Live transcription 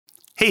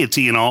Hey, it's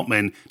Ian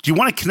Altman. Do you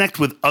want to connect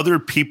with other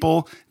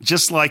people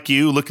just like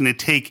you looking to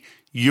take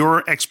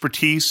your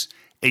expertise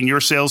and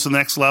your sales to the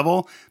next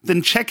level?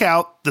 Then check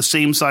out the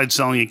Same Side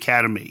Selling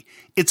Academy.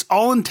 It's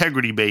all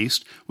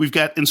integrity-based. We've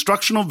got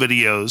instructional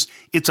videos.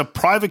 It's a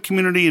private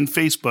community in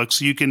Facebook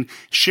so you can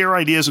share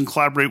ideas and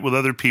collaborate with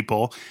other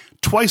people.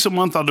 Twice a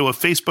month, I'll do a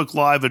Facebook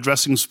Live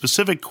addressing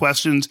specific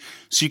questions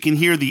so you can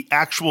hear the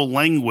actual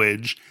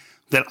language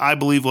that I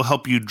believe will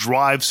help you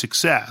drive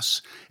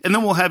success. And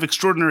then we'll have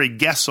extraordinary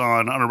guests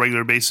on a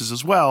regular basis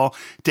as well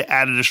to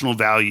add additional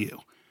value.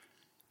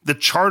 The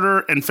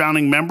charter and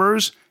founding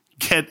members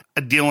get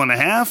a deal and a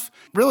half,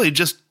 really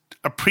just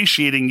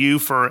appreciating you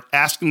for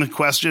asking the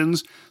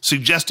questions,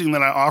 suggesting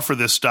that I offer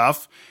this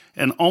stuff,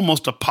 and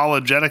almost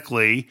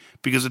apologetically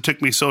because it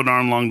took me so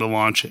darn long to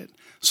launch it.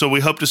 So we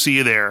hope to see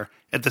you there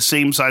at the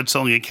Same Side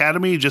Selling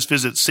Academy. Just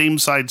visit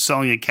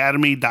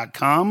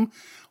samesidesellingacademy.com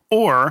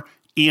or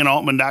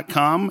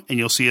ianaltman.com, and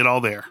you'll see it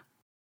all there.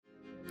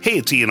 Hey,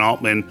 it's Ian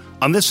Altman.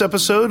 On this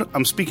episode,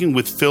 I'm speaking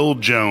with Phil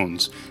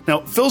Jones.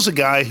 Now, Phil's a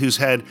guy who's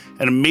had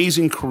an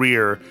amazing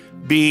career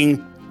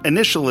being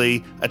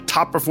initially a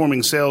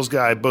top-performing sales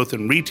guy both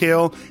in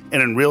retail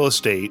and in real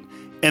estate.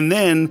 And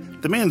then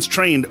the man's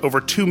trained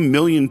over 2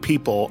 million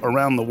people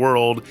around the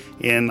world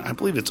in, I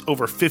believe it's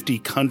over 50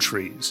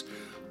 countries,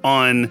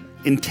 on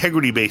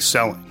integrity-based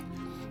selling.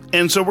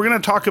 And so we're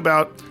going to talk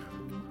about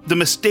the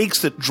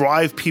mistakes that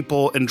drive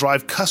people and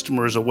drive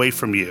customers away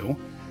from you,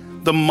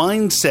 the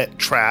mindset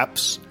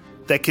traps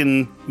that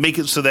can make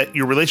it so that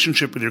your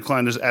relationship with your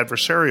client is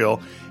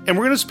adversarial. And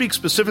we're going to speak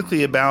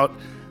specifically about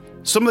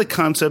some of the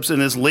concepts in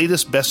his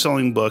latest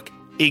best-selling book,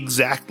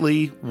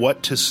 Exactly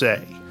What to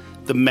Say,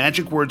 The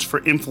Magic Words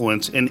for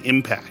Influence and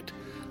Impact.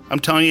 I'm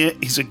telling you,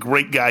 he's a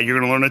great guy. You're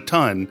going to learn a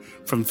ton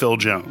from Phil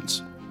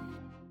Jones.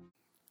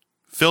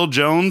 Phil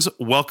Jones,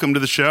 welcome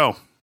to the show.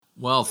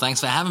 Well,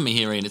 thanks for having me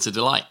here, Ian. It's a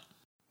delight.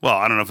 Well,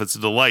 I don't know if it's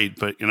a delight,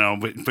 but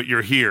but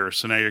you're here,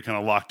 so now you're kind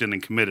of locked in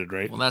and committed,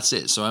 right? Well, that's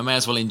it. So I may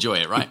as well enjoy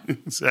it, right?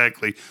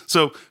 Exactly.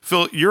 So,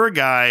 Phil, you're a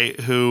guy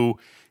who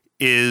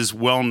is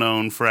well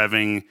known for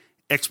having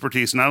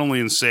expertise not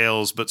only in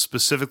sales, but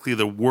specifically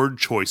the word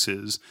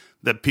choices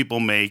that people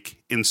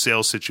make in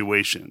sales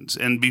situations.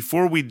 And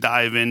before we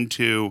dive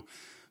into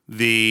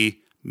the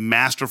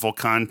masterful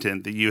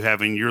content that you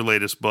have in your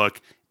latest book,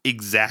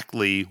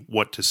 Exactly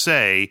What to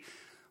Say,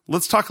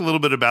 let's talk a little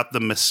bit about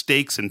the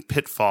mistakes and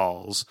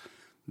pitfalls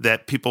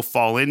that people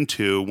fall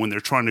into when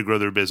they're trying to grow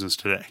their business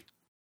today.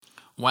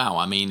 Wow.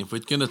 I mean, if we're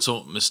going to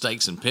talk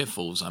mistakes and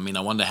pitfalls, I mean, I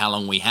wonder how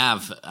long we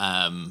have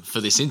for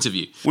this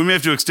interview. We may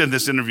have to extend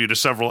this interview to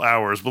several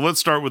hours, but let's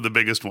start with the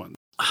biggest one.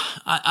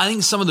 I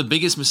think some of the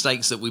biggest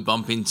mistakes that we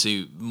bump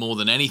into more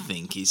than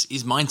anything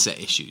is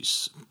mindset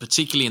issues,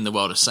 particularly in the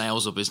world of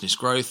sales or business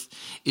growth,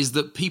 is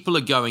that people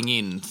are going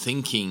in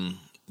thinking,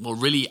 well,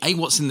 really,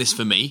 what's in this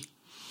for me?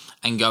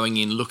 And going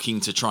in looking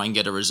to try and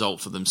get a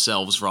result for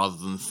themselves rather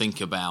than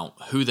think about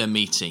who they're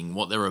meeting,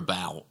 what they're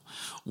about,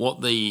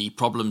 what the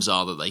problems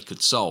are that they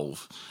could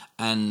solve,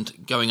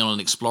 and going on an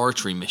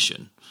exploratory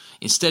mission.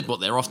 Instead, what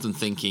they're often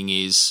thinking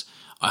is,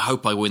 I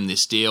hope I win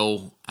this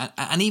deal.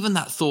 And even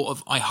that thought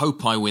of, I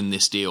hope I win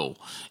this deal,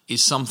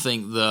 is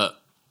something that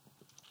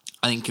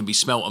I think can be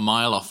smelt a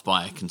mile off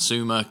by a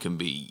consumer, can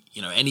be,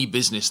 any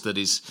business that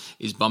is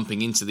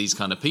bumping into these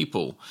kind of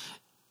people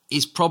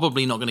is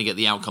probably not going to get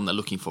the outcome they're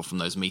looking for from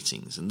those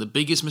meetings. And the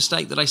biggest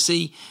mistake that I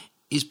see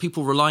is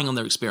people relying on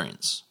their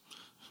experience.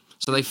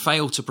 So they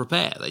fail to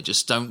prepare. They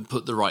just don't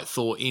put the right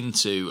thought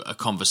into a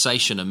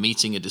conversation, a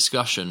meeting, a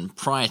discussion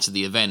prior to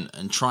the event,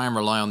 and try and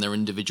rely on their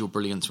individual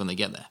brilliance when they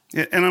get there.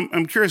 Yeah, and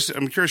I'm curious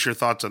your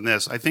thoughts on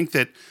this. I think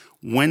that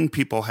when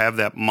people have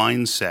that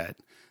mindset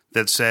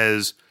that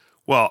says,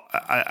 well,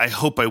 I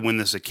hope I win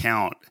this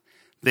account,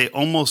 they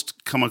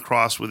almost come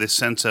across with a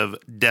sense of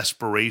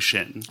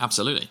desperation.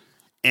 Absolutely.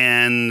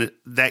 And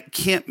that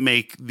can't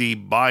make the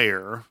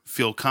buyer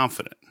feel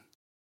confident.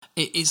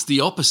 It's the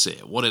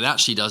opposite. What it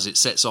actually does, it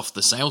sets off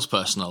the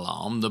salesperson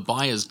alarm. The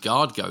buyer's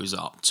guard goes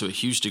up to a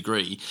huge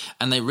degree,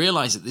 and they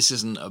realize that this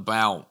isn't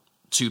about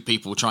two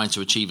people trying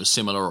to achieve a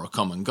similar or a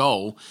common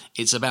goal.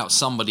 It's about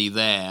somebody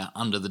there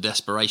under the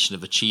desperation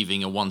of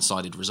achieving a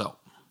one-sided result.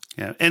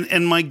 Yeah,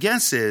 and my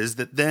guess is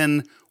that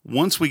then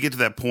once we get to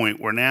that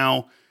point where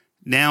now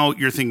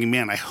you're thinking,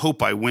 man, I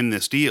hope I win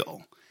this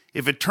deal.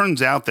 If it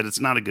turns out that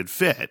it's not a good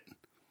fit,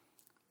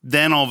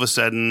 then all of a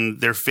sudden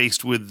they're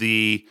faced with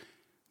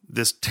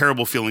this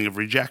terrible feeling of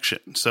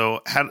rejection. So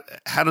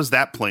how does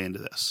that play into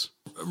this?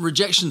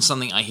 Rejection is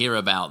something I hear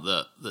about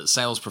that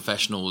sales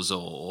professionals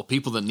or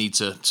people that need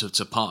to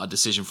part a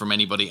decision from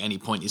anybody at any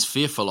point is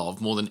fearful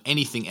of more than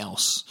anything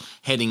else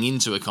heading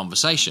into a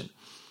conversation.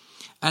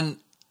 And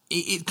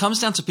it comes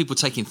down to people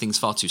taking things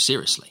far too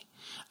seriously.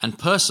 And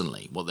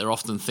personally, what they're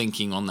often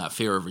thinking on that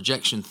fear of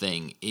rejection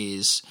thing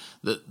is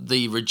that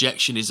the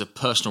rejection is a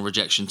personal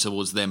rejection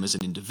towards them as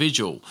an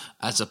individual,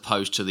 as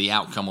opposed to the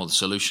outcome or the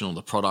solution or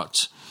the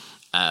product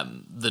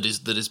that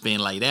is being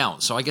laid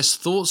out. So I guess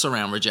thoughts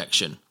around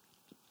rejection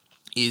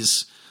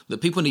is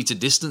that people need to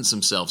distance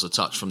themselves a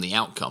touch from the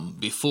outcome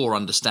before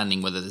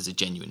understanding whether there's a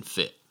genuine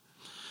fit.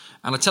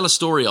 And I tell a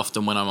story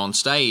often when I'm on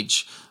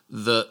stage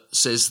that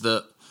says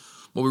that,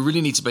 well, we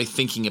really need to be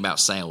thinking about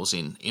sales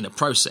in a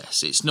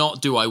process. It's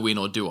not do I win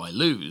or do I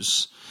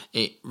lose.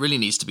 It really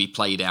needs to be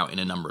played out in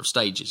a number of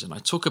stages. And I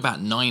talk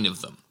about 9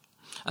 of them.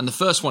 And the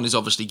first one is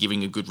obviously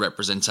giving a good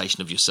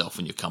representation of yourself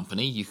and your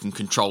company. You can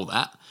control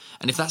that.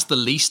 And if that's the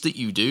least that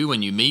you do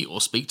when you meet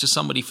or speak to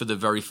somebody for the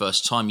very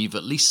first time, you've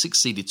at least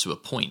succeeded to a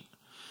point.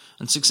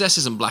 And success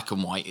isn't black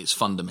and white, it's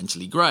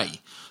fundamentally grey.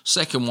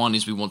 Second one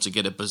is we want to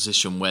get a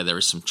position where there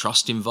is some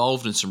trust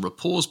involved and some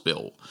rapport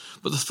built.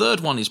 But the third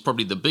one is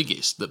probably the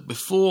biggest, that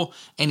before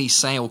any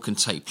sale can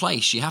take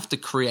place, you have to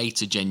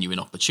create a genuine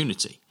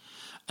opportunity.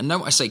 And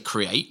note I say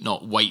create,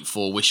 not wait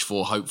for, wish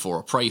for, hope for,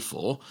 or pray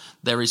for.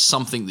 There is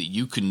something that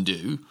you can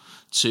do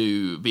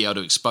to be able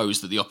to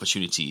expose that the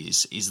opportunity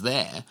is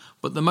there.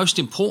 But the most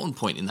important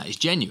point in that is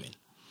genuine.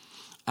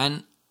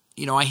 And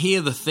you know, I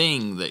hear the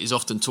thing that is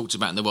often talked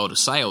about in the world of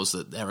sales,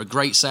 that they're a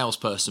great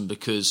salesperson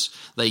because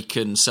they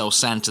can sell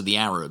sand to the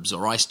Arabs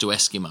or ice to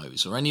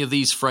Eskimos or any of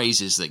these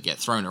phrases that get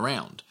thrown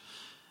around.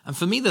 And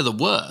for me, they're the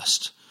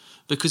worst,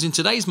 because in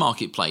today's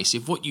marketplace,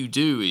 if what you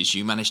do is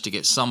you manage to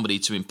get somebody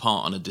to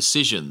impart on a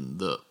decision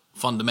that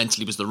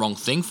fundamentally was the wrong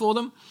thing for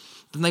them,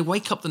 then they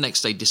wake up the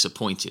next day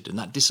disappointed, and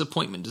that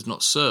disappointment does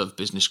not serve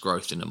business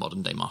growth in a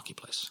modern day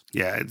marketplace.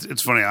 Yeah,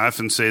 it's funny. I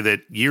often say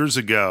that years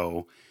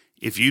ago,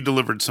 if you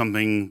delivered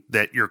something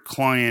that your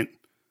client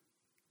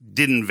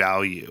didn't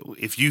value,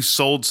 if you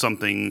sold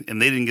something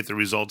and they didn't get the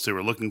results they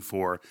were looking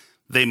for,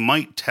 they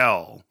might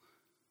tell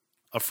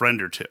a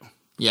friend or two.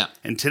 Yeah.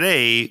 And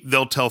today,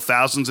 they'll tell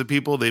thousands of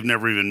people they've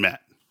never even met.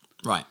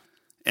 Right.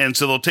 And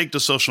so they'll take to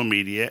social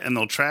media and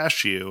they'll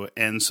trash you.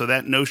 And so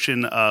that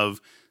notion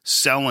of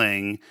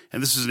selling,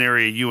 and this is an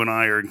area you and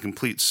I are in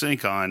complete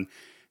sync on,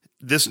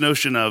 this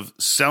notion of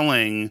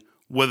selling,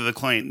 whether the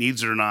client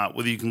needs it or not,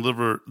 whether you can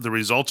deliver the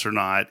results or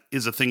not,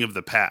 is a thing of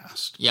the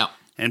past. Yeah.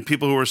 And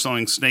people who are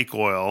selling snake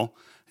oil,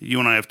 you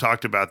and I have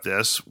talked about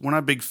this, we're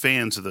not big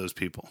fans of those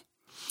people.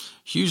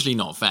 Hugely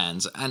not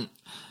fans. And,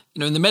 you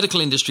know, in the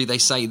medical industry, they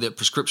say that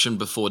prescription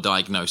before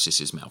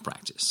diagnosis is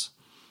malpractice.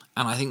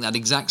 And I think that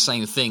exact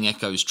same thing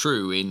echoes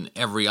true in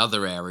every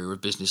other area of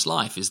business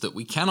life, is that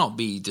we cannot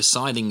be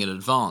deciding in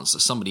advance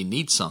that somebody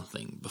needs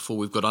something before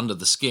we've got under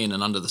the skin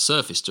and under the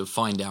surface to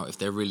find out if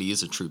there really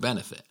is a true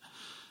benefit.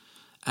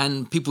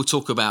 And people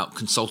talk about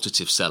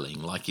consultative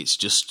selling like it's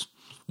just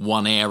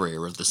one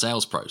area of the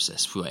sales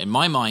process. In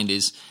my mind,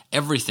 is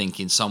everything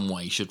in some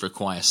way should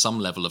require some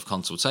level of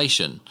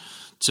consultation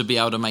to be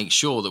able to make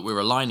sure that we're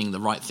aligning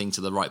the right thing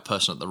to the right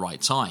person at the right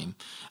time.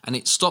 And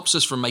it stops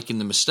us from making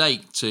the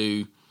mistake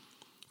to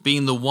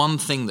being the one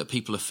thing that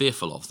people are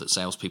fearful of that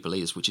salespeople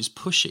is, which is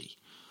pushy.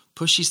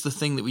 Pushy is the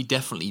thing that we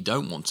definitely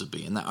don't want to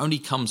be, and that only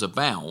comes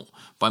about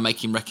by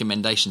making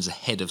recommendations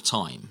ahead of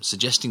time,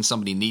 suggesting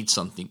somebody needs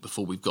something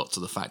before we've got to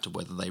the fact of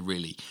whether they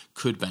really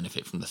could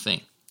benefit from the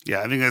thing.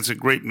 Yeah, I think that's a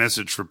great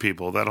message for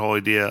people, that whole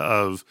idea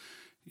of,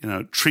 you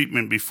know,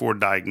 treatment before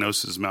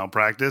diagnosis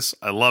malpractice.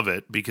 I love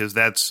it because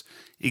that's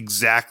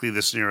exactly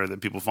the scenario that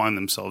people find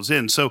themselves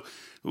in. So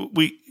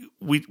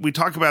we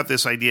talk about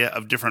this idea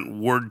of different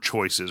word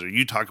choices, or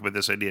you talk about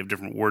this idea of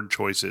different word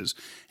choices,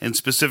 and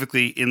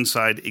specifically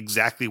inside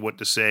exactly what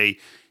to say,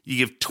 you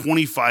give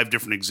 25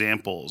 different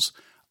examples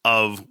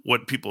of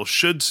what people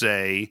should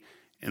say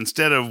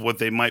instead of what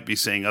they might be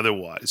saying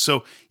otherwise.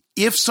 So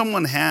if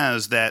someone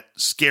has that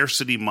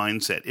scarcity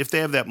mindset, if they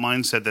have that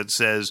mindset that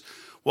says,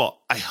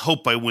 well, I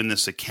hope I win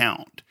this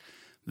account,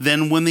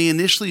 then when they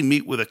initially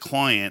meet with a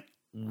client,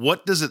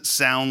 what does it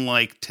sound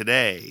like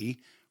today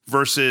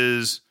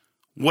versus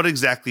what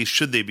exactly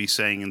should they be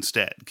saying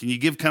instead? Can you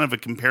give kind of a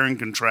compare and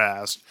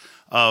contrast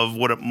of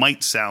what it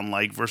might sound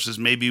like versus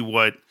maybe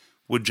what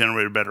would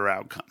generate a better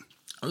outcome?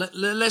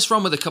 Let's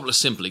run with a couple of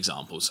simple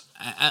examples.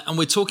 And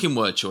we're talking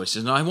word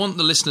choices. And I want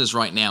the listeners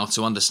right now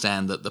to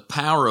understand that the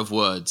power of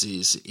words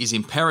is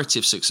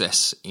imperative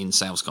success in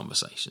sales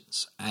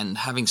conversations. And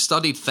having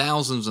studied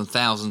thousands and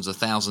thousands and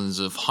thousands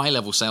of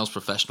high-level sales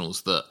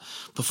professionals that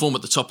perform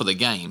at the top of the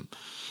game,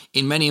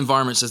 in many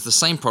environments, there's the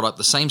same product,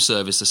 the same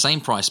service, the same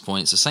price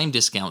points, the same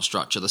discount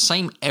structure, the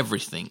same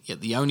everything,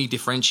 yet the only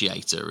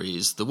differentiator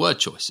is the word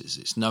choices.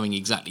 It's knowing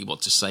exactly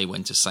what to say,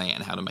 when to say it,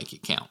 and how to make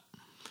it count.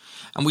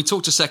 And we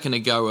talked a second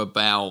ago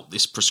about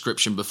this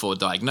prescription before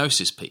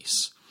diagnosis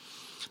piece.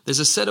 There's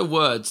a set of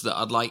words that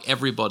I'd like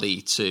everybody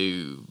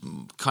to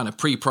kind of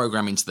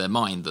pre-program into their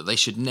mind, that they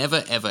should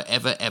never, ever,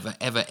 ever, ever,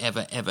 ever,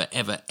 ever, ever,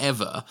 ever,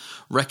 ever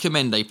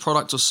recommend a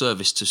product or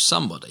service to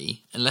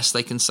somebody unless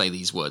they can say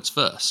these words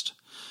first.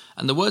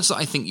 And the words that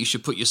I think you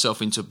should put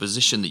yourself into a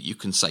position that you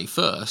can say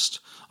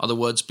first are the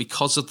words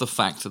 "because of the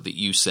fact that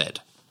you said."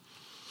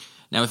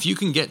 Now, if you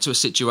can get to a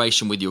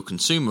situation with your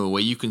consumer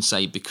where you can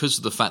say, because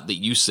of the fact that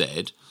you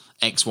said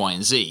X, Y,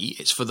 and Z,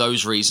 it's for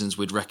those reasons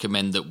we'd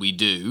recommend that we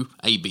do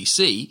A, B,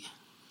 C,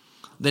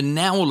 then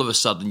now all of a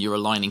sudden you're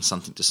aligning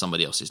something to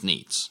somebody else's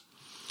needs.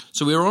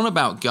 So we're on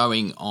about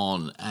going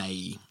on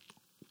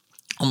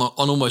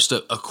almost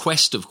a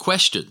quest of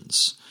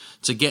questions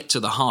to get to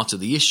the heart of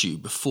the issue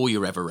before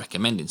you're ever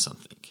recommending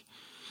something.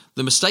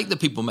 The mistake that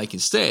people make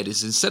instead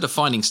is, instead of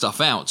finding stuff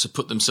out to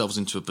put themselves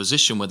into a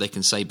position where they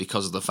can say,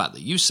 because of the fact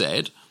that you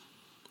said,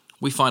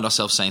 we find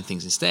ourselves saying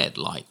things instead,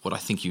 like, what I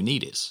think you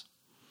need is.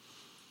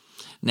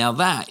 Now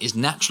that is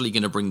naturally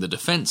going to bring the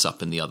defense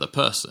up in the other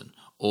person.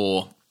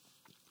 Or,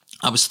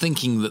 I was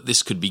thinking that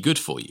this could be good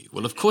for you.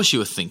 Well, of course you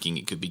were thinking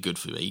it could be good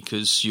for me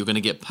because you're going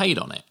to get paid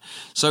on it.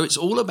 So it's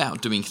all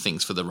about doing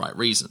things for the right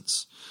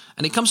reasons.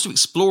 And it comes to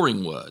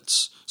exploring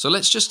words. So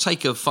let's just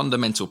take a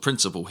fundamental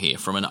principle here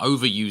from an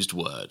overused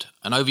word.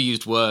 An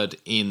overused word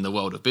in the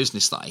world of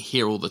business that I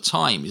hear all the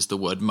time is the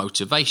word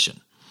motivation.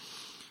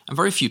 And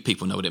very few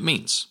people know what it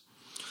means.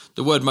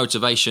 The word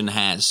motivation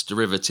has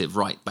derivative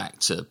right back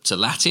to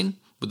Latin,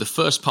 with the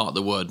first part of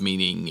the word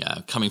meaning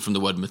coming from the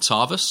word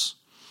motivus,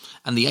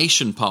 and the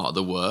Asian part of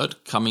the word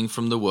coming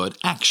from the word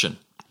action.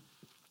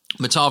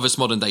 Motivus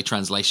modern day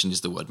translation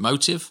is the word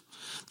motive.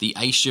 The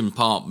Asian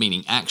part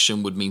meaning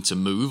action would mean to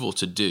move or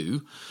to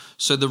do.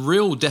 So the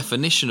real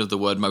definition of the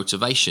word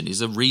motivation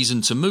is a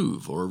reason to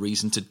move or a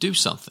reason to do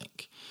something.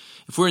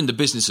 If we're in the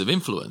business of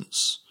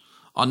influence,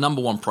 our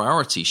number one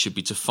priority should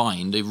be to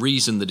find a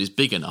reason that is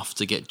big enough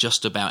to get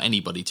just about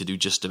anybody to do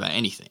just about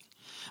anything.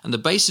 And the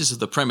basis of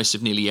the premise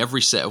of nearly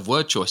every set of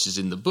word choices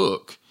in the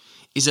book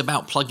is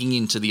about plugging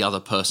into the other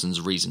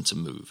person's reason to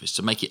move, is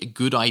to make it a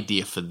good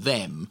idea for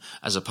them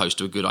as opposed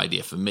to a good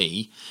idea for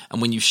me.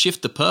 And when you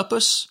shift the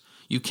purpose,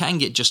 you can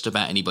get just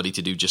about anybody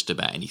to do just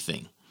about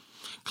anything.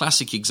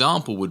 Classic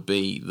example would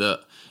be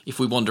that if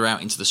we wander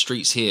out into the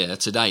streets here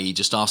today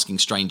just asking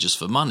strangers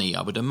for money,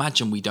 I would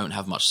imagine we don't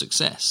have much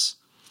success.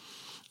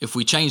 If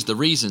we change the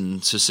reason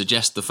to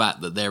suggest the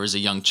fact that there is a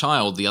young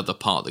child the other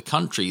part of the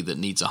country that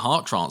needs a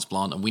heart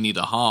transplant and we need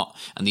a heart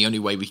and the only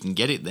way we can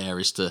get it there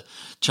is to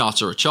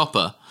charter a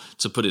chopper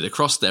to put it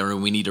across there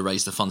and we need to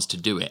raise the funds to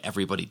do it,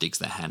 everybody digs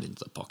their hand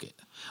into the pocket.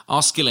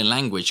 Our skill in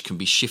language can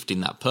be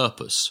shifting that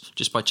purpose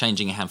just by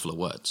changing a handful of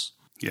words.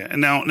 Yeah,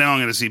 and now I'm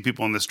going to see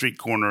people on the street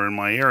corner in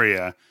my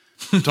area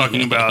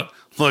talking about,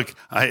 look,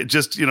 I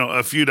just,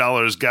 a few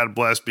dollars, God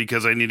bless,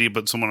 because I need to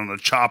put someone on a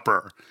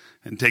chopper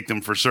and take them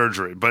for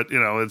surgery. But,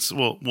 it's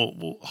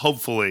we'll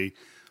hopefully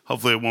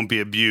it won't be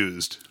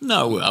abused.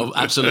 No,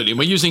 absolutely.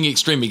 We're using an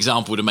extreme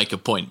example to make a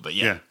point, but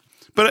yeah.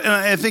 But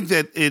I think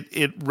that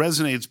it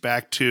resonates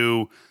back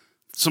to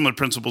some of the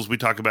principles we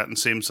talk about in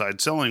same-side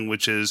selling,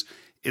 which is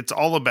it's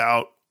all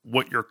about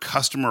what your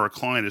customer or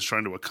client is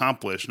trying to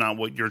accomplish, not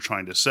what you're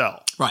trying to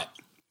sell. Right.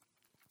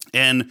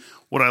 And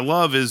what I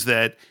love is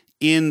that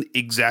in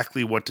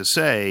exactly what to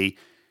say,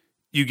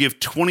 you give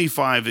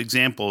 25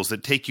 examples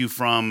that take you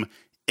from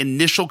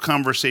initial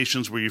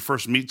conversations where you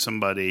first meet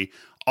somebody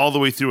all the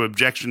way through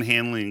objection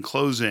handling and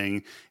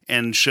closing,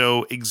 and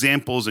show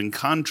examples and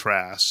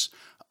contrasts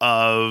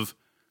of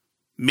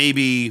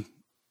maybe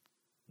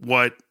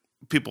what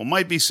people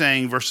might be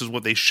saying versus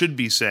what they should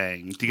be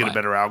saying to get a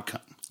better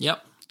outcome.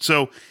 Yep.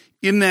 So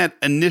in that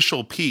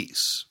initial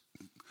piece,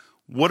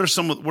 what are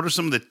some of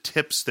the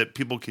tips that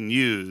people can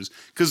use?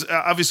 Because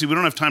obviously we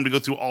don't have time to go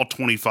through all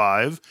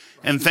 25,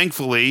 and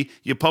thankfully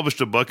you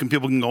published a book and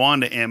people can go on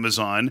to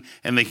Amazon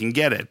and they can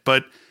get it.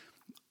 But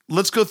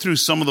let's go through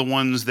some of the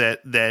ones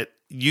that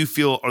you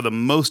feel are the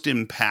most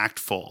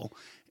impactful.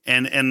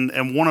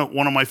 And one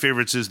of my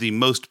favorites is the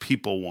most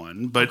people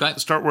one, but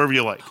start wherever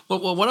you like.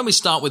 Well, why don't we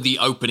start with the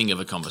opening of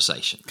a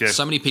conversation? Okay.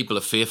 So many people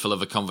are fearful of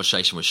a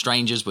conversation with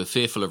strangers. We're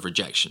fearful of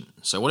rejection.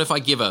 So what if I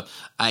give a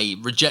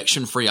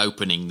rejection-free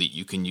opening that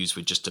you can use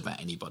with just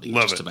about anybody,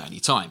 Love just it. about any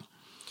time?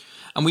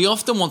 And we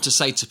often want to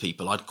say to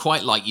people, I'd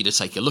quite like you to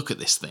take a look at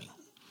this thing.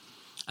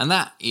 And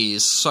that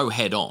is so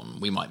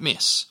head-on, we might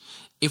miss.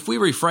 If we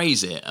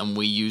rephrase it and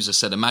we use a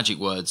set of magic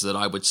words that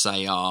I would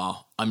say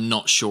are, I'm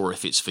not sure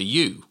if it's for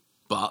you,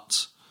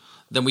 but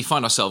then we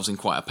find ourselves in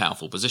quite a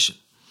powerful position.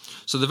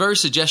 So the very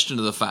suggestion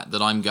of the fact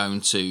that I'm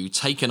going to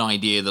take an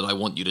idea that I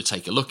want you to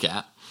take a look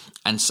at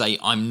and say,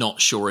 I'm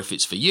not sure if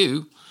it's for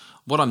you,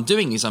 what I'm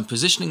doing is I'm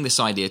positioning this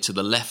idea to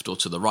the left or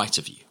to the right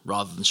of you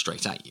rather than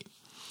straight at you.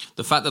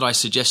 The fact that I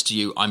suggest to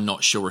you, I'm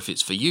not sure if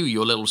it's for you,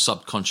 your little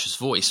subconscious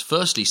voice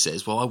firstly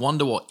says, well, I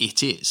wonder what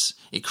it is.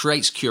 It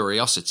creates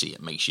curiosity.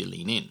 It makes you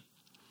lean in.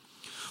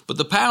 But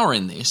the power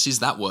in this is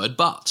that word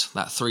but,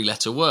 that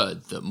 3-letter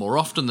word that more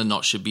often than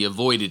not should be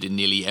avoided in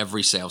nearly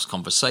every sales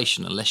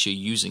conversation unless you're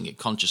using it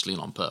consciously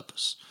and on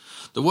purpose.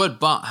 The word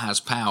but has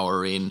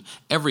power in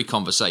every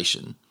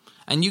conversation.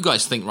 And you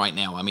guys think right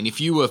now, I mean, if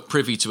you were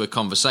privy to a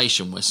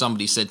conversation where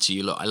somebody said to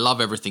you, look, I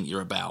love everything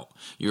you're about.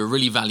 You're a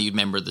really valued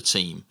member of the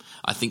team.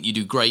 I think you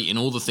do great in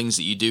all the things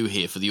that you do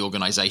here for the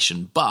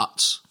organization,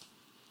 but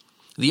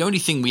the only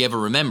thing we ever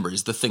remember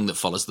is the thing that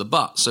follows the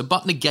but. So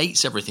but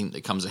negates everything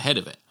that comes ahead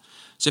of it.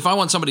 So if I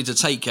want somebody to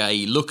take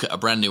a look at a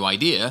brand new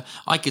idea,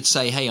 I could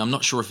say, hey, I'm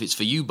not sure if it's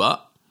for you,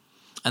 but,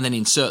 and then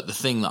insert the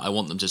thing that I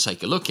want them to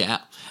take a look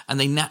at, and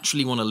they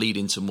naturally want to lead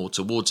into more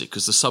towards it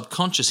because the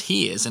subconscious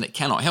hears, and it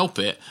cannot help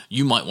it,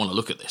 you might want to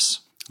look at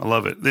this. I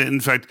love it. In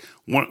fact,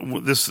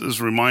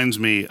 this reminds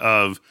me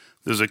of,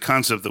 there's a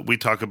concept that we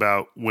talk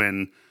about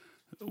when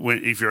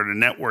if you're at a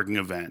networking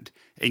event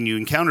and you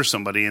encounter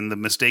somebody, and the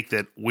mistake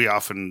that we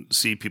often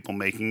see people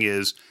making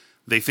is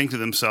they think to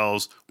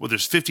themselves, well,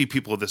 there's 50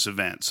 people at this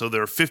event, so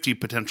there are 50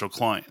 potential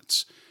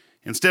clients.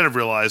 Instead of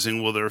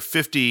realizing, well, there are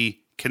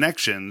 50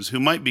 connections who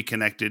might be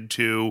connected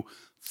to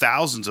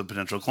thousands of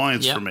potential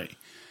clients for me.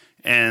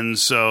 And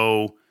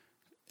so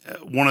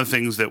one of the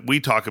things that we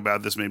talk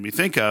about, this made me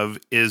think of,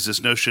 is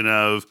this notion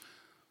of,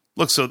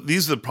 look, so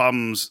these are the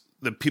problems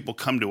that people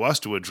come to us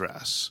to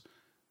address.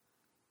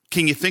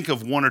 Can you think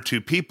of one or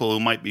two people who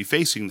might be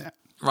facing that?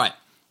 Right.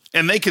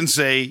 And they can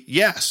say,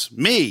 yes,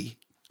 me,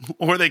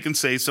 or they can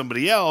say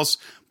somebody else,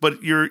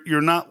 but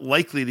you're not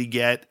likely to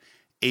get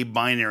a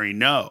binary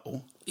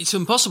no. It's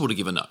impossible to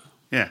give a no.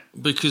 Yeah.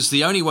 Because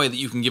the only way that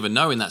you can give a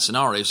no in that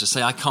scenario is to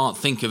say, I can't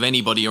think of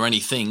anybody or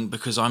anything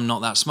because I'm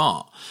not that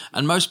smart.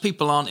 And most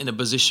people aren't in a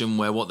position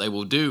where what they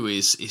will do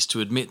is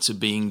to admit to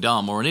being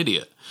dumb or an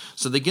idiot.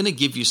 So they're going to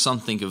give you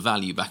something of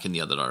value back in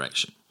the other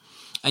direction.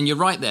 And you're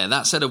right there.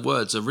 That set of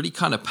words are really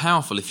kind of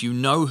powerful if you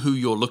know who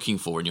you're looking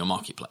for in your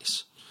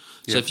marketplace.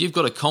 So if you've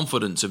got a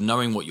confidence of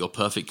knowing what your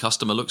perfect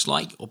customer looks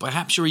like, or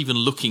perhaps you're even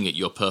looking at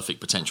your perfect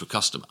potential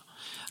customer,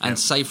 and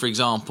say, for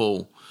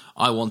example,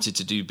 I wanted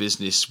to do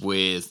business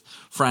with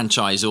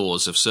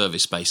franchisors of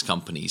service-based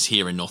companies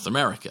here in North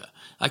America.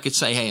 I could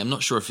say, hey, I'm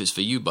not sure if it's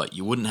for you, but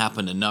you wouldn't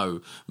happen to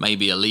know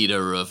maybe a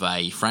leader of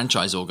a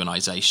franchise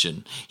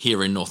organization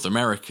here in North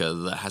America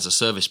that has a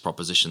service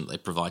proposition that they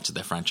provide to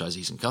their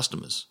franchisees and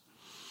customers.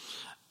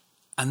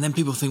 And then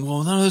people think,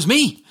 well, no, it's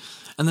me.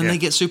 And then they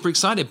get super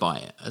excited by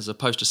it, as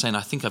opposed to saying,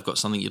 I think I've got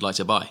something you'd like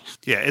to buy.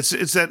 Yeah, it's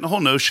that whole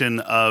notion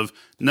of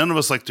none of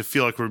us like to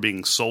feel like we're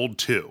being sold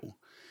to.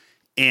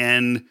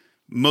 And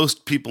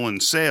most people in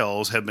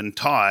sales have been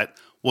taught,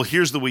 well,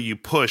 here's the way you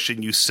push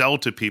and you sell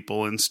to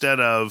people, instead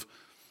of,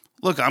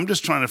 look, I'm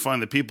just trying to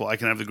find the people I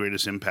can have the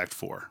greatest impact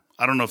for.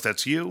 I don't know if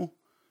that's you,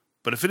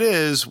 but if it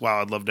is,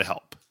 wow, I'd love to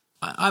help.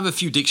 I have a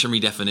few dictionary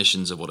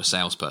definitions of what a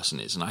salesperson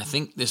is, and I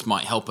think this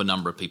might help a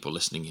number of people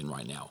listening in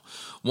right now.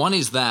 One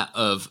is that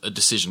of a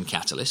decision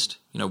catalyst.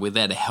 We're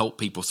there to help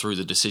people through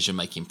the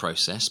decision-making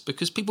process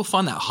because people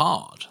find that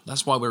hard.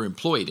 That's why we're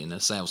employed in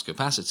a sales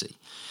capacity.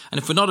 And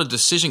if we're not a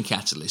decision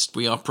catalyst,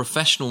 we are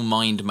professional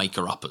mind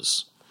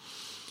maker-uppers.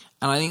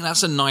 And I think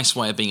that's a nice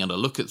way of being able to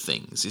look at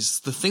things. Is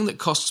the thing that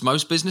costs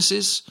most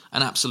businesses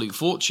an absolute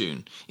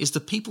fortune is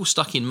the people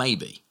stuck in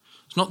maybe.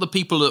 It's not the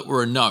people that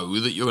were a no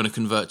that you're going to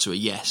convert to a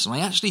yes. And I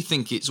actually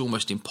think it's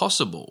almost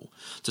impossible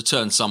to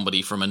turn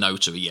somebody from a no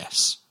to a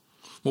yes.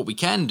 What we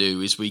can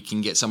do is we can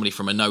get somebody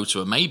from a no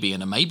to a maybe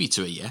and a maybe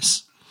to a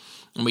yes,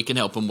 and we can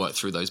help them work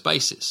through those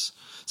bases.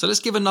 So let's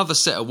give another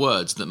set of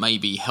words that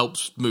maybe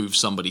helps move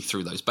somebody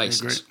through those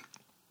bases.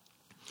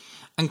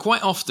 And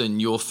quite often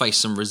you'll face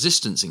some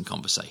resistance in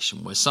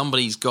conversation where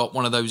somebody's got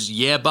one of those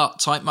yeah but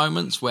type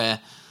moments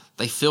where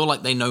they feel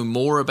like they know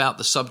more about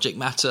the subject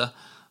matter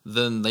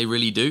than they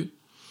really do.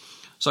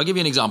 So I'll give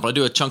you an example. I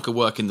do a chunk of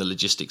work in the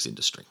logistics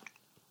industry.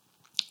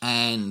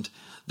 And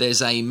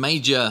there's a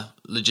major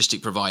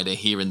logistic provider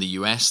here in the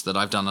US that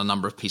I've done a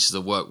number of pieces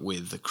of work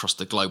with across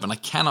the globe. And I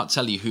cannot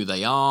tell you who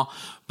they are,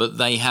 but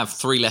they have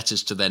 3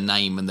 letters to their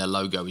name and their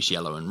logo is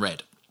yellow and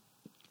red.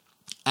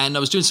 And I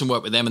was doing some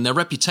work with them, and their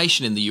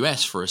reputation in the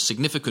US for a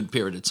significant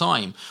period of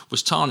time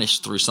was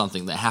tarnished through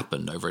something that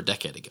happened over a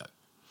decade ago.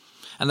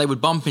 And they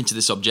would bump into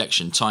this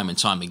objection time and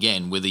time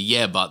again with a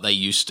yeah, but they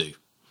used to.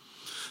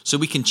 So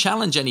we can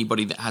challenge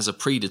anybody that has a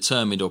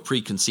predetermined or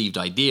preconceived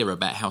idea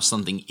about how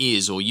something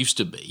is or used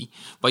to be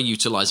by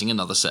utilizing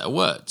another set of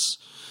words.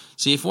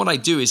 See, if what I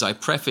do is I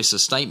preface a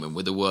statement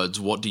with the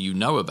words, what do you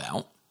know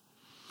about?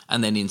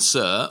 And then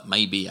insert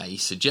maybe a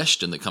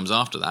suggestion that comes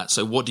after that.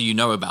 So what do you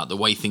know about the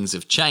way things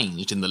have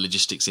changed in the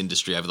logistics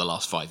industry over the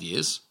last 5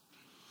 years?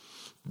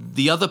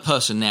 The other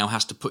person now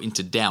has to put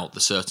into doubt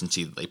the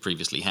certainty that they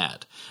previously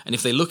had. And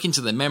if they look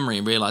into their memory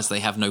and realize they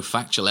have no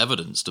factual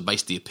evidence to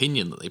base the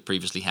opinion that they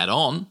previously had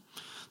on,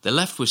 they're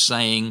left with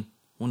saying,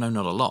 well, no,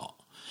 not a lot.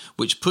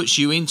 Which puts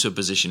you into a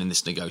position in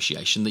this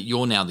negotiation that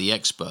you're now the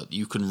expert.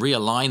 You can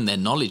realign their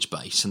knowledge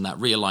base, and that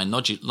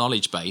realigned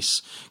knowledge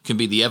base can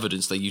be the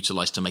evidence they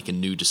utilize to make a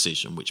new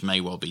decision, which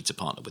may well be to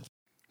partner with.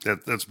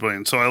 That's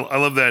brilliant. So I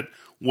love that.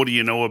 What do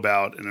you know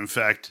about? And in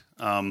fact,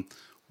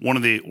 one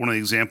of the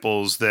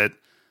examples that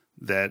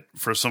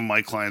for some of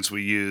my clients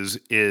we use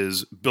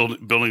is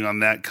building on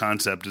that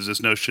concept is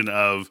this notion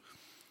of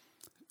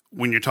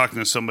when you're talking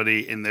to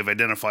somebody and they've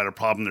identified a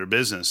problem in their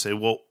business, say,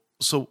 well,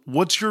 so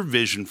what's your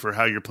vision for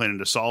how you're planning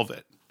to solve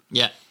it?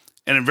 Yeah.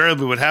 And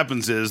invariably what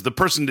happens is the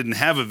person didn't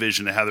have a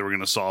vision of how they were going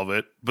to solve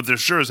it, but they're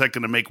sure as heck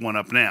going to make one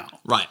up now.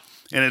 Right.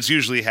 And it's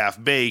usually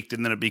half-baked,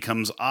 and then it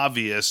becomes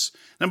obvious.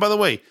 And by the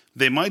way,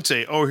 they might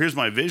say, oh, here's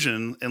my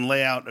vision, and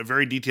lay out a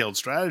very detailed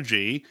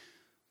strategy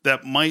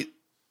that might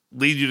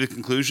lead you to the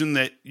conclusion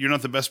that you're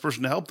not the best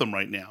person to help them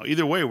right now.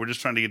 Either way, we're just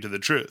trying to get to the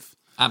truth.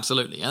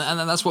 Absolutely. And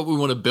that's what we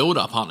want to build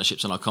our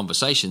partnerships and our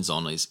conversations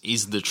on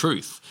is the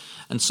truth.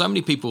 And so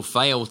many people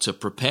fail to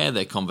prepare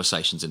their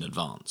conversations in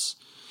advance.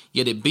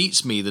 Yet it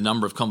beats me the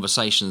number of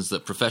conversations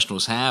that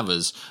professionals have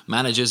as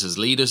managers, as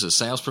leaders, as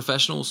sales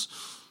professionals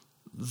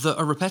that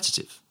are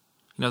repetitive.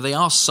 They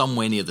are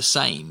somewhere near the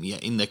same,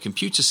 yet in their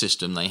computer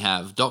system they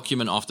have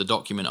document after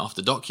document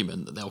after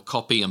document that they'll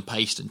copy and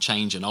paste and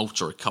change and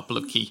alter a couple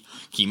of key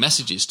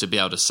messages to be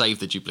able to save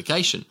the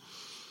duplication.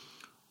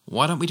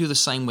 Why don't we do the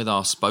same with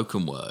our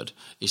spoken word,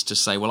 is to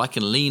say, well, I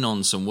can lean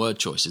on some word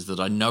choices that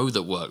I know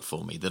that work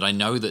for me, that I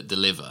know that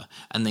deliver,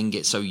 and then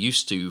get so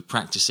used to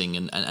practicing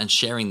and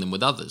sharing them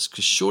with others.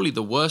 Because surely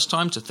the worst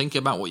time to think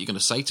about what you're going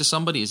to say to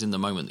somebody is in the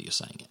moment that you're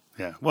saying it.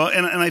 Yeah. Well,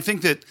 and I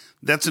think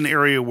that's an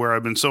area where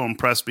I've been so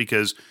impressed,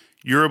 because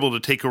you're able to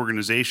take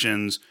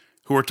organizations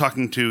who are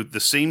talking to the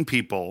same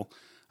people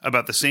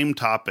about the same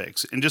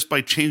topics, and just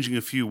by changing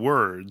a few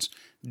words,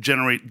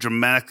 generate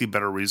dramatically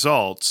better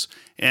results.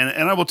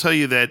 And I will tell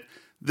you that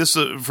this,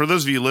 for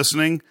those of you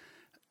listening,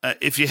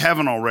 if you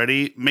haven't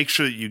already, make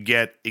sure that you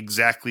get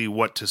Exactly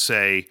What to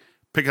Say.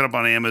 Pick it up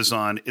on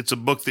Amazon. It's a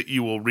book that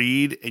you will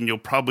read, and you'll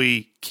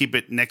probably keep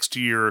it next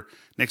to your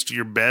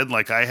bed,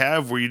 like I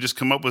have, where you just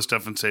come up with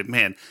stuff and say,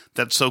 man,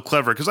 that's so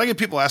clever. Because I get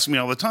people asking me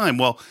all the time,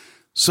 well,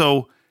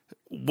 so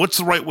what's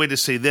the right way to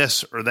say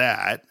this or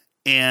that?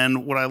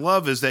 And what I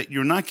love is that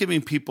you're not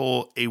giving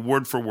people a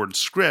word-for-word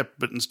script,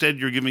 but instead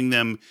you're giving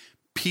them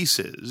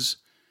pieces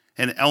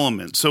and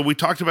elements. So we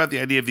talked about the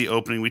idea of the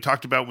opening. We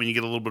talked about when you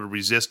get a little bit of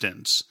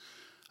resistance.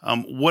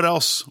 What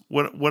else?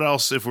 What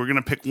else? If we're going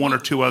to pick one or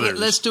two others,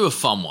 let's do a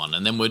fun one,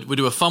 and then we'll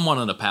do a fun one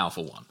and a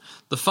powerful one.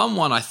 The fun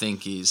one, I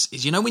think, is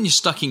when you're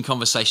stuck in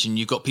conversation,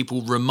 you've got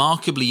people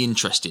remarkably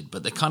interested,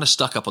 but they're kind of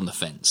stuck up on the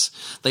fence.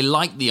 They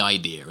like the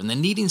idea, and they're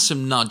needing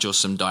some nudge or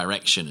some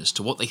direction as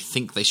to what they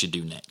think they should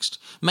do next.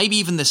 Maybe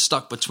even they're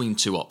stuck between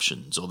two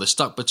options, or they're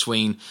stuck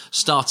between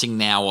starting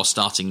now or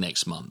starting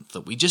next month.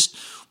 That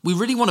we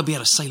really want to be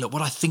able to say, look,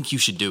 what I think you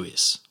should do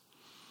is.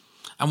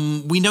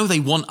 And we know they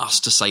want us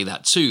to say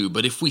that too,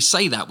 but if we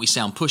say that, we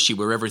sound pushy.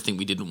 We're everything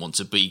we didn't want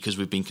to be because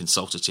we've been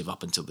consultative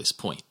up until this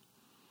point.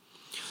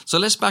 So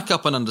let's back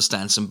up and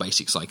understand some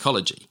basic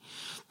psychology.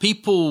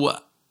 People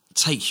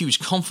take huge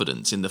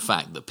confidence in the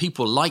fact that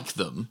people like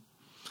them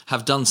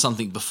have done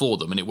something before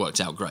them and it worked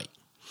out great.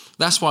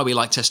 That's why we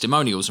like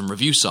testimonials and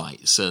review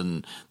sites,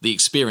 and the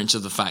experience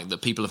of the fact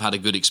that people have had a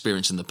good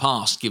experience in the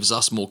past gives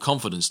us more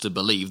confidence to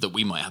believe that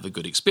we might have a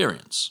good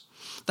experience.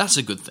 That's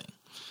a good thing.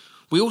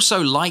 We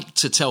also like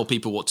to tell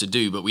people what to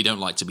do, but we don't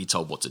like to be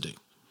told what to do.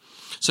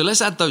 So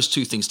let's add those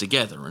two things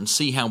together and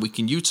see how we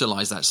can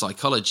utilize that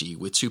psychology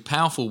with two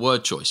powerful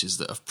word choices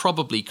that have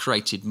probably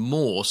created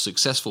more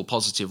successful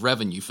positive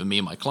revenue for me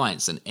and my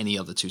clients than any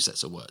other two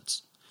sets of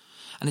words.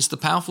 And it's the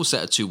powerful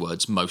set of two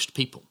words, most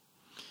people.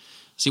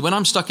 See, when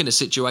I'm stuck in a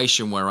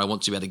situation where I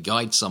want to be able to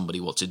guide somebody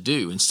what to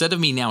do, instead of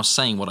me now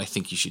saying what I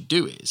think you should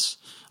do is,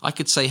 I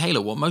could say, hey,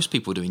 look, what most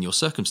people do in your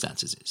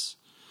circumstances is.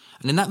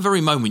 And in that very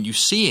moment, you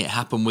see it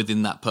happen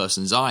within that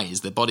person's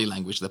eyes, their body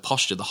language, their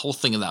posture, the whole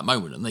thing at that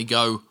moment. And they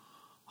go,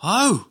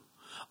 oh,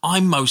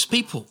 I'm most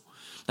people.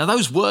 Now,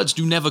 those words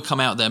do never come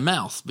out of their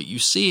mouth, but you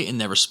see it in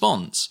their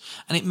response.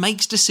 And it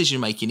makes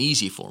decision-making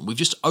easier for them. We've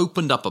just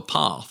opened up a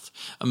path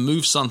and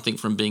moved something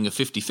from being a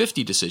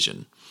 50-50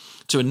 decision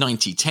to a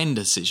 90-10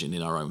 decision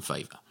in our own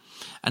favor.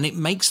 And it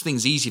makes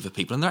things easier for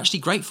people, and they're actually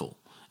grateful.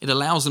 It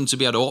allows them to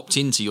be able to opt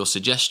into your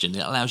suggestion.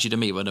 It allows you to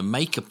be able to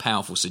make a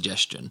powerful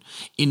suggestion.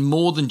 In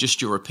more than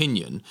just your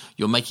opinion,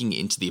 you're making it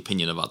into the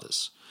opinion of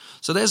others.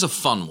 So there's a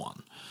fun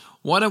one.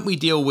 Why don't we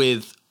deal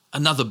with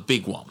another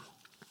big one?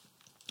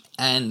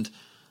 And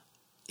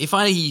if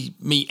I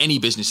meet any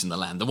business in the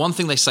land, the one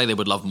thing they say they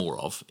would love more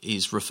of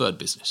is referred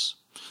business.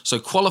 So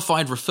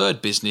qualified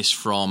referred business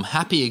from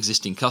happy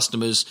existing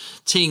customers,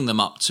 teeing them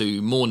up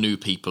to more new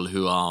people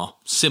who are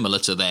similar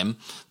to them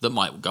that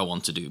might go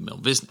on to do more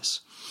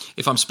business.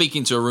 If I'm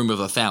speaking to a room of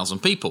 1,000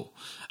 people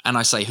and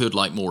I say who'd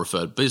like more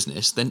referred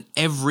business, then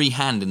every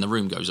hand in the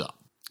room goes up.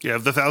 Yeah,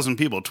 of the 1,000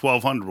 people,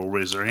 1,200 will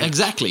raise their hand.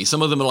 Exactly.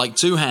 Some of them are like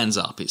 2 hands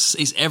up.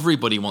 It's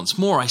everybody wants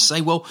more. I say,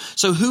 well,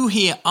 so who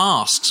here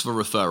asks for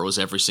referrals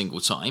every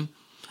single time?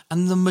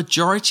 And the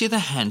majority of the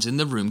hands in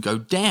the room go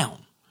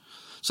down.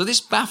 So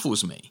this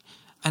baffles me,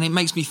 and it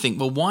makes me think,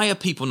 well, why are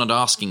people not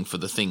asking for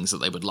the things that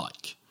they would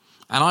like?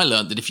 And I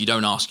learned that if you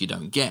don't ask, you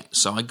don't get.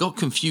 So I got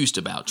confused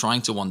about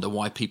trying to wonder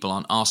why people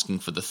aren't asking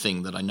for the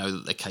thing that I know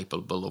that they're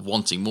capable of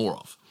wanting more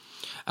of.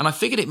 And I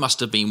figured it must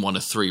have been one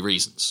of 3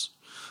 reasons.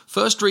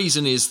 First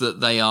reason is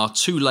that they are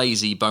too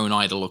lazy, bone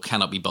idle, or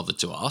cannot be bothered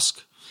to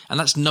ask. And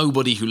that's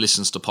nobody who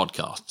listens to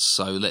podcasts.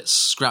 So let's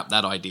scrap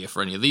that idea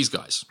for any of these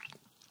guys.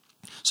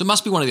 So it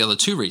must be one of the other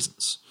 2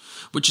 reasons,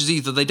 which is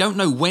either they don't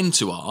know when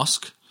to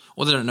ask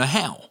or they don't know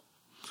how.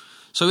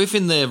 So if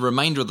in the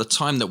remainder of the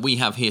time that we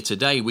have here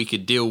today, we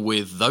could deal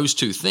with those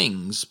 2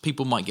 things,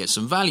 people might get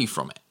some value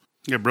from it.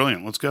 Yeah,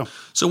 brilliant. Let's go.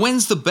 So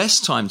when's the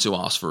best time to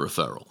ask for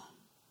referral?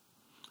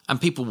 And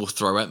people will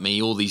throw at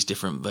me all these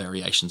different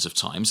variations of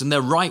times, and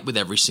they're right with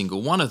every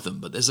single one of them.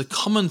 But there's a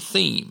common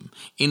theme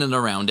in and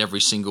around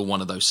every single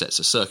one of those sets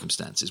of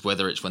circumstances,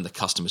 whether it's when the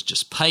customer's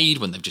just paid,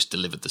 when they've just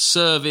delivered the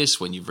service,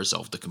 when you've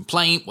resolved the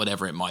complaint,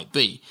 whatever it might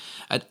be.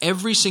 At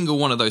every single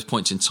one of those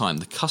points in time,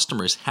 the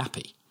customer is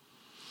happy.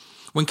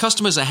 When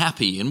customers are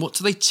happy, and what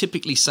do they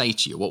typically say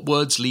to you? What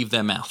words leave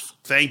their mouth?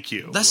 Thank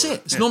you. That's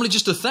it. It's normally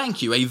just a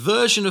thank you. A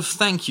version of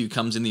thank you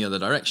comes in the other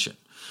direction.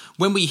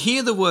 When we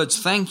hear the words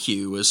thank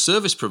you as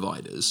service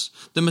providers,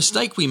 the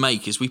mistake we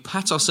make is we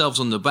pat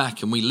ourselves on the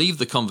back and we leave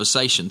the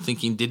conversation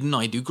thinking, didn't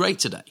I do great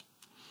today?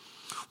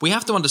 We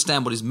have to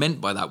understand what is meant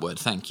by that word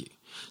thank you.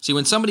 See,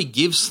 when somebody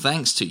gives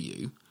thanks to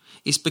you,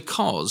 it's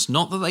because,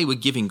 not that they were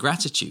giving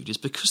gratitude, it's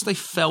because they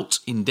felt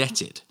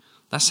indebted.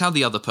 That's how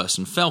the other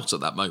person felt at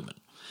that moment.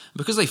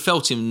 Because they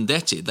felt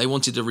indebted, they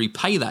wanted to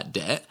repay that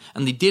debt,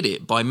 and they did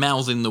it by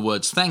mouthing the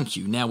words thank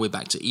you. Now we're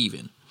back to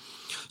even.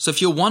 So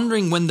if you're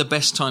wondering when the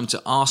best time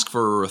to ask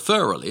for a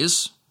referral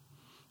is,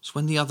 it's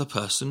when the other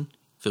person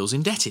feels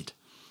indebted.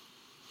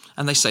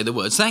 And they say the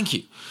words thank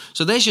you.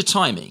 So there's your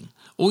timing.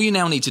 All you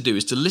now need to do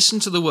is to listen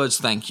to the words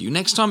thank you.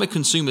 Next time a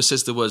consumer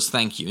says the words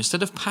thank you,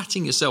 instead of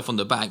patting yourself on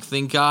the back,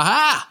 think,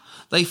 aha,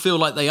 they feel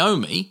like they owe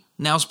me.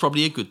 Now's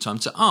probably a good time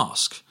to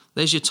ask.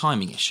 There's your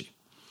timing issue.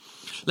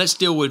 Let's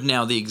deal with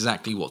now the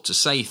exactly what to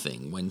say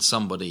thing when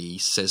somebody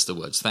says the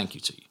words thank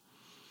you to you.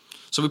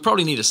 So we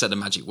probably need a set of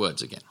magic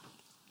words again.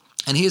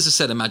 And here's a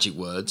set of magic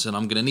words, and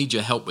I'm going to need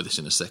your help with this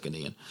in a second,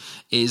 Ian,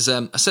 is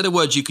a set of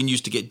words you can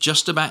use to get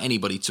just about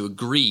anybody to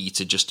agree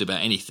to just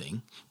about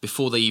anything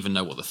before they even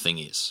know what the thing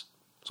is.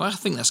 So I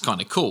think that's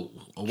kind of cool.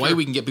 A way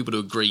we can get people to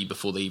agree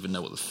before they even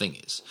know what the thing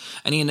is.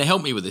 And Ian, to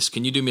help me with this,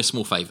 can you do me a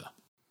small favor?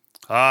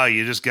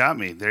 You just got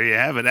me. There you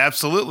have it.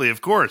 Absolutely,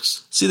 of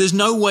course. See, there's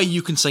no way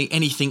you can say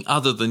anything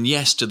other than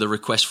yes to the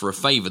request for a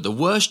favor. The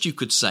worst you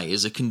could say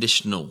is a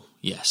conditional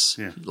yes.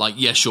 Yeah. Like,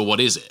 yeah, sure, what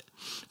is it?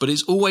 But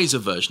it's always a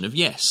version of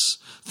yes.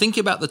 Think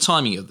about the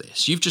timing of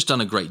this. You've just done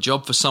a great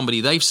job for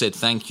somebody. They've said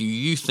thank you.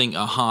 You think,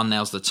 aha,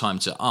 now's the time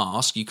to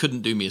ask. You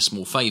couldn't do me a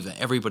small favor.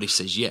 Everybody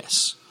says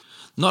yes.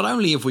 Not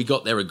only have we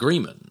got their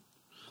agreement,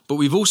 but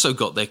we've also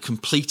got their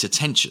complete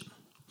attention,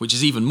 which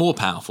is even more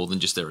powerful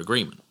than just their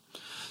agreement.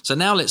 So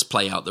now let's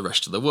play out the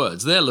rest of the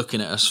words. They're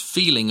looking at us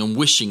feeling and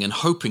wishing and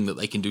hoping that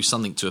they can do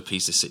something to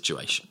appease this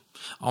situation.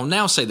 I'll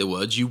now say the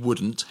words you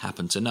wouldn't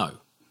happen to know.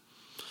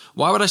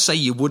 Why would I say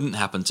you wouldn't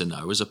happen to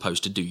know as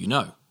opposed to do you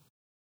know?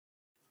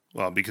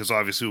 Well, because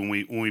obviously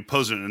when we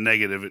pose it in a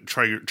negative, it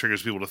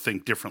triggers people to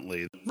think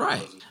differently.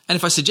 Right. And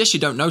if I suggest you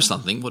don't know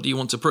something, what do you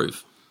want to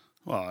prove?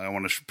 Well, I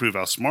want to prove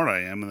how smart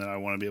I am, and then I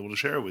want to be able to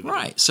share it with you.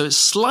 Right. So it's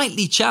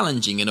slightly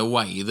challenging in a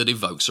way that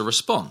evokes a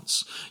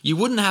response. You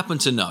wouldn't happen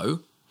to know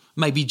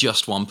maybe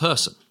just one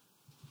person.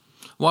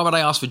 Why would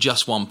I ask for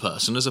just one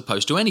person as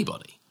opposed to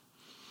anybody?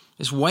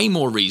 It's way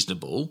more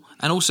reasonable,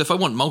 and also if I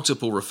want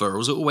multiple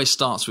referrals, it always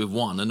starts with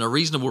one, and a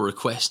reasonable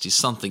request is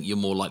something you're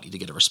more likely to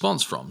get a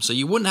response from. So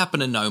you wouldn't happen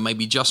to know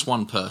maybe just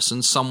one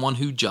person, someone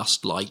who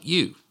just like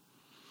you.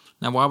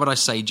 Now, why would I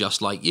say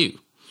just like you?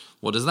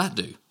 What does that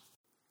do?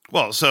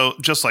 Well, so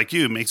just like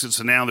you makes it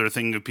so now they're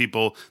thinking of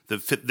people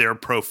that fit their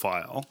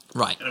profile.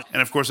 Right.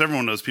 And of course,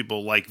 everyone knows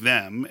people like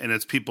them, and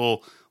it's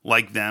people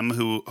like them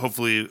who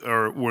hopefully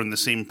were in the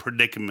same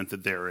predicament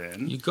that they're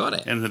in. You got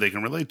it. And who they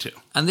can relate to.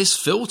 And this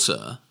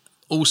filter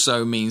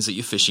also means that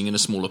you're fishing in a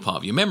smaller part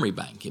of your memory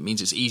bank. It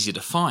means it's easier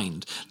to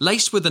find.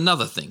 Laced with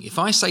another thing, if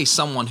I say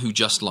someone who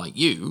just like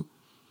you,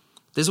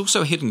 there's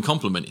also a hidden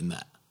compliment in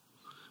that.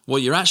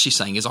 What you're actually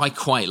saying is, I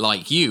quite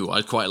like you.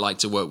 I'd quite like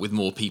to work with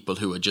more people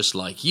who are just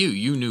like you.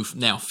 You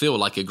now feel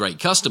like a great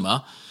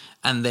customer,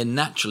 and then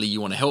naturally you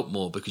want to help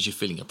more because you're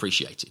feeling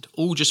appreciated.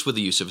 All just with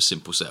the use of a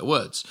simple set of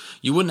words.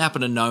 You wouldn't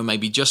happen to know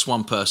maybe just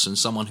one person,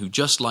 someone who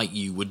just like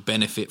you would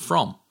benefit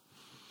from.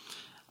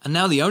 And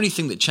now the only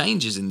thing that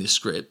changes in this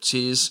script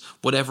is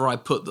whatever I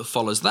put that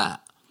follows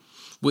that,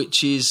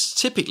 which is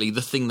typically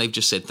the thing they've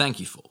just said thank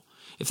you for.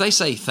 If they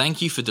say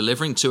thank you for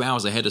delivering 2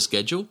 hours ahead of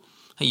schedule,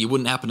 hey, you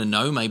wouldn't happen to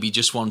know maybe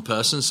just one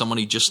person, someone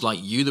who just like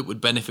you that would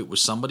benefit with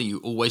somebody who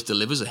always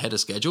delivers ahead of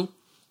schedule?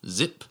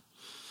 Zip.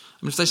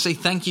 I mean, if they say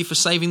thank you for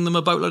saving them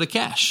a boatload of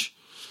cash,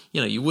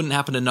 you wouldn't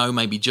happen to know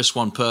maybe just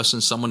one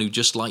person, someone who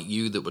just like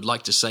you that would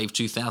like to save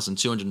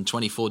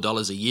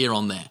 $2,224 a year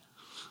on there.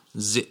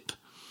 Zip.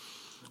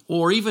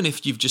 Or even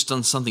if you've just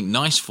done something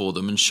nice for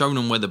them and shown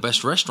them where the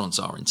best restaurants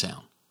are in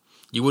town.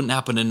 You wouldn't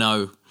happen to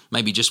know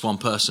maybe just one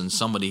person,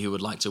 somebody who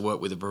would like to work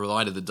with a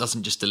provider that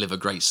doesn't just deliver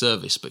great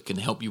service but can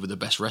help you with the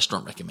best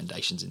restaurant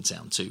recommendations in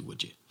town too,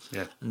 would you?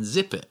 Yeah. And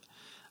zip it.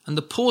 And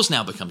the pause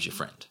now becomes your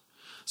friend.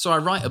 So I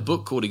write a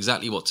book called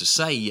Exactly What to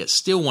Say, yet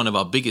still one of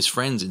our biggest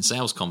friends in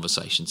sales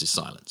conversations is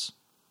silence.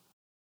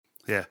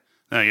 Yeah.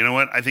 No, you know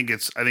what? I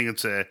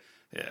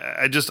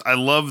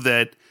love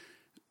that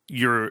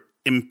you're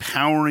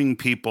empowering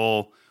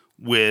people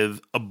with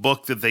a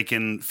book that they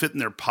can fit in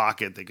their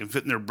pocket, they can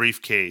fit in their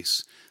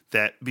briefcase,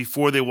 that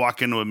before they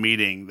walk into a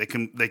meeting, they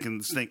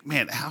can think,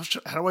 man, how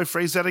do I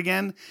phrase that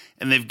again?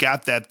 And they've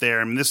got that there.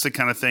 I mean, this is the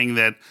kind of thing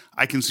that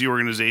I can see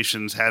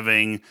organizations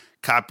having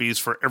copies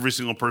for every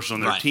single person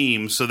on their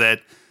team so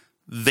that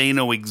they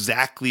know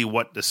exactly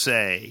what to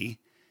say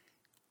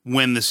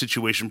when the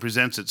situation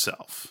presents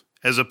itself,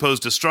 as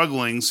opposed to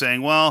struggling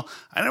saying, well,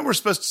 I know we're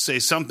supposed to say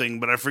something,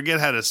 but I forget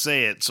how to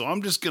say it, so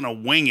I'm just going to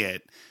wing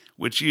it,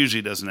 which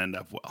usually doesn't end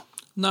up well.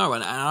 No,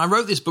 and I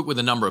wrote this book with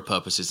a number of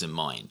purposes in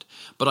mind,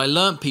 but I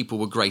learned people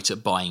were great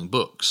at buying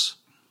books.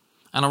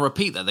 And I'll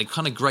repeat that, they're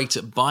kind of great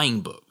at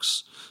buying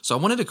books. So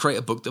I wanted to create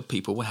a book that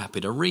people were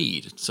happy to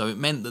read. So it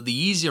meant that the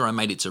easier I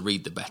made it to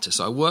read, the better.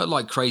 So I worked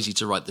like crazy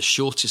to write the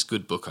shortest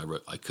good book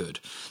I could,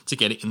 to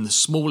get it in the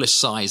smallest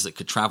size that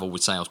could travel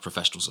with sales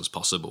professionals as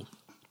possible.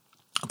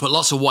 I put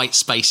lots of white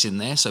space in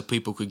there so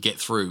people could get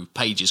through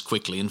pages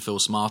quickly and feel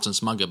smart and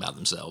smug about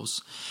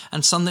themselves,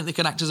 and something that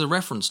could act as a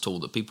reference tool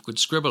that people could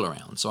scribble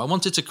around. So I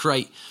wanted to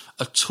create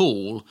a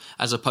tool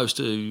as opposed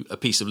to a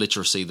piece of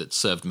literacy that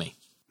served me.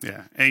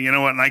 Yeah, and you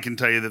know what? And I can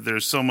tell you that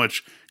there's so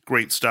much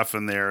great stuff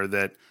in there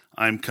that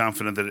I'm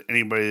confident that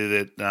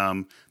anybody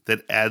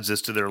that adds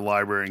this to their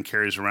library and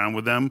carries around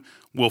with them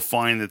will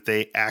find that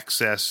they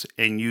access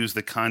and use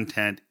the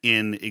content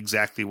in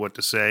exactly what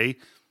to say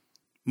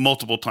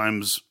multiple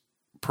times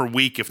per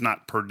week, if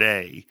not per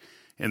day,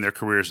 in their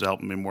careers to help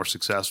them be more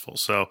successful.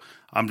 So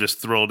I'm just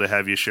thrilled to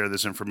have you share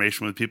this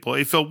information with people.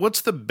 Hey, Phil, what's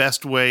the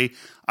best way?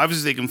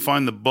 Obviously, they can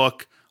find the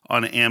book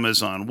on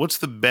Amazon. What's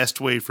the best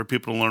way for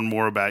people to learn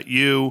more about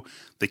you,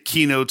 the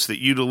keynotes that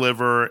you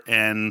deliver,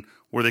 and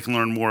where they can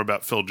learn more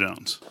about Phil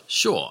Jones?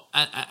 Sure.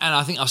 And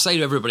I think I'll say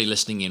to everybody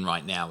listening in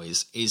right now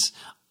is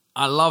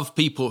I love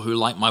people who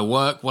like my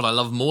work. What I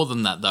love more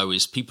than that, though,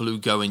 is people who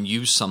go and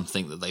use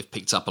something that they've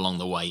picked up along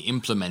the way,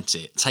 implement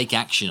it, take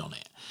action on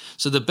it.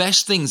 So the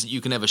best things that you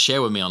can ever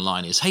share with me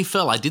online is, hey,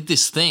 Phil, I did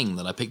this thing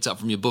that I picked up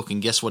from your book,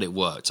 and guess what? It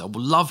worked. I would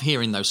love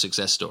hearing those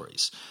success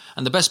stories.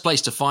 And the best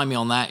place to find me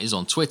on that is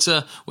on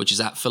Twitter, which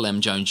is at Phil M.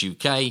 Jones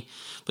UK.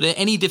 But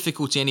any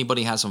difficulty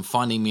anybody has on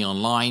finding me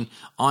online,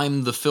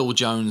 I'm the Phil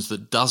Jones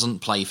that doesn't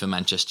play for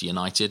Manchester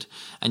United.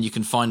 And you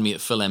can find me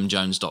at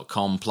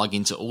philmjones.com, plug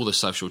into all the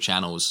social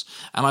channels.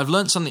 And I've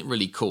learned something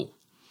really cool.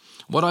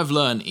 What I've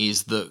learned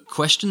is that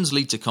questions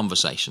lead to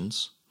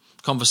conversations.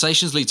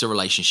 Conversations lead to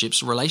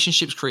relationships.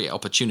 Relationships create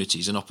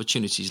opportunities, and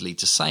opportunities lead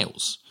to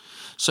sales.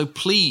 So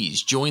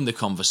please join the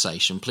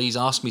conversation. Please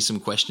ask me some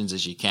questions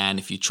as you can.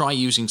 If you try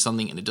using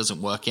something and it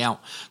doesn't work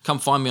out, come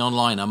find me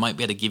online. I might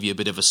be able to give you a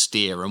bit of a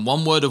steer. And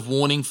one word of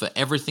warning for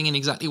everything and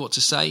exactly what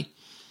to say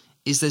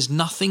is there's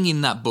nothing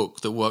in that book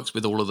that works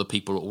with all of the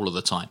people all of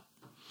the time.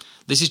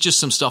 This is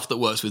just some stuff that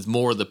works with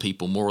more of the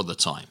people more of the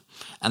time.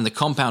 And the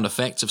compound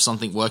effect of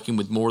something working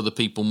with more of the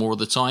people more of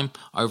the time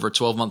over a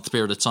 12-month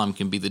period of time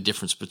can be the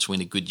difference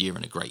between a good year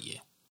and a great year.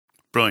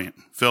 Brilliant.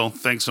 Phil,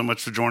 thanks so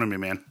much for joining me,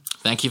 man.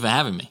 Thank you for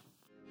having me.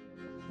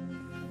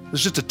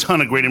 There's just a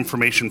ton of great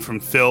information from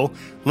Phil.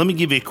 Let me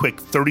give you a quick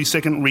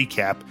 30-second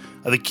recap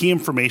of the key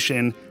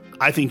information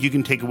I think you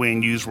can take away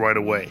and use right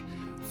away.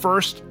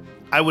 First,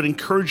 I would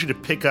encourage you to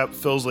pick up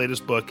Phil's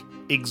latest book,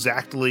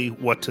 Exactly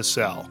What to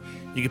Sell.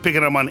 You can pick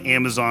it up on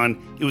Amazon.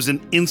 It was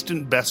an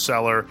instant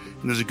bestseller,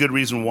 and there's a good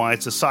reason why.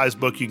 It's a size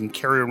book you can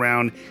carry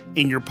around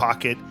in your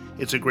pocket.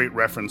 It's a great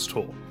reference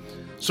tool.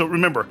 So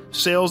remember,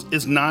 sales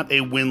is not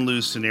a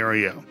win-lose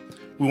scenario.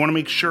 We want to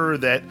make sure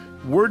that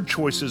word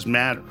choices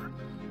matter.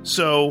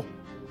 So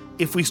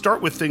if we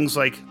start with things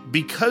like,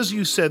 because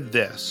you said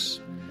this,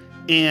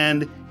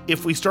 and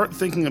if we start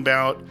thinking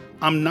about,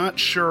 I'm not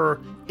sure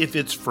if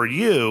it's for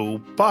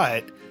you,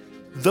 but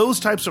those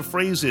types of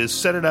phrases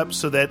set it up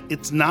so that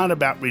it's not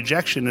about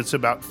rejection, it's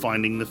about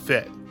finding the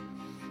fit.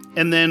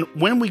 And then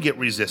when we get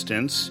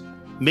resistance,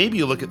 maybe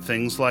you look at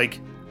things like,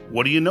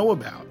 what do you know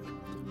about?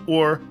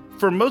 Or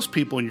for most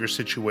people in your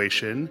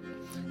situation,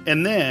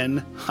 and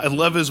then I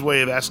love his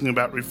way of asking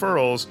about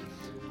referrals,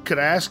 could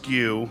I ask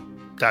you ...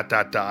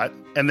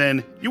 and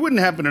then you wouldn't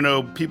happen to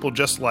know people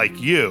just like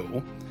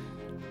you,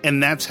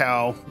 and that's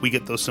how we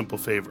get those simple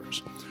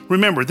favors.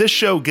 Remember, this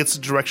show gets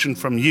the direction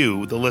from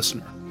you, the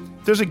listener.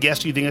 If there's a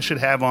guest you think I should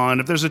have on,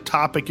 if there's a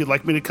topic you'd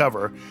like me to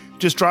cover,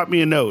 just drop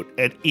me a note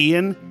at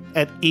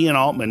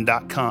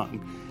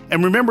ian@ianaltman.com.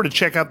 And remember to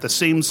check out the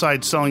Same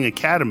Side Selling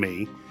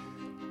Academy,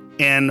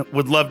 and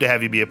would love to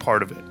have you be a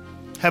part of it.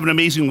 Have an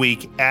amazing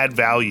week, add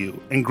value,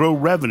 and grow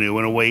revenue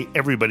in a way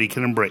everybody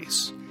can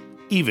embrace,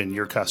 even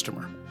your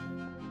customer.